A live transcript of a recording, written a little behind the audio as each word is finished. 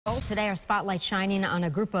Today, our spotlight shining on a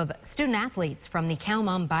group of student athletes from the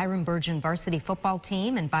Calmon Byron-Bergen varsity football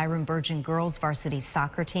team and Byron-Bergen girls varsity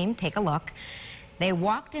soccer team. Take a look. They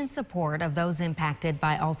walked in support of those impacted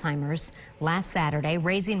by Alzheimer's last Saturday,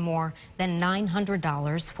 raising more than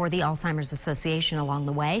 $900 for the Alzheimer's Association along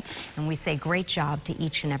the way. And we say great job to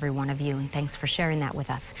each and every one of you, and thanks for sharing that with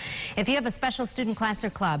us. If you have a special student class or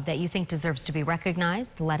club that you think deserves to be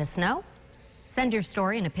recognized, let us know. Send your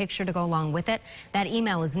story and a picture to go along with it. That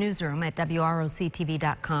email is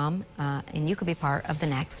newsroom@WROCTV.com, and you could be part of the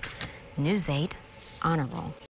next News 8 Honor Roll.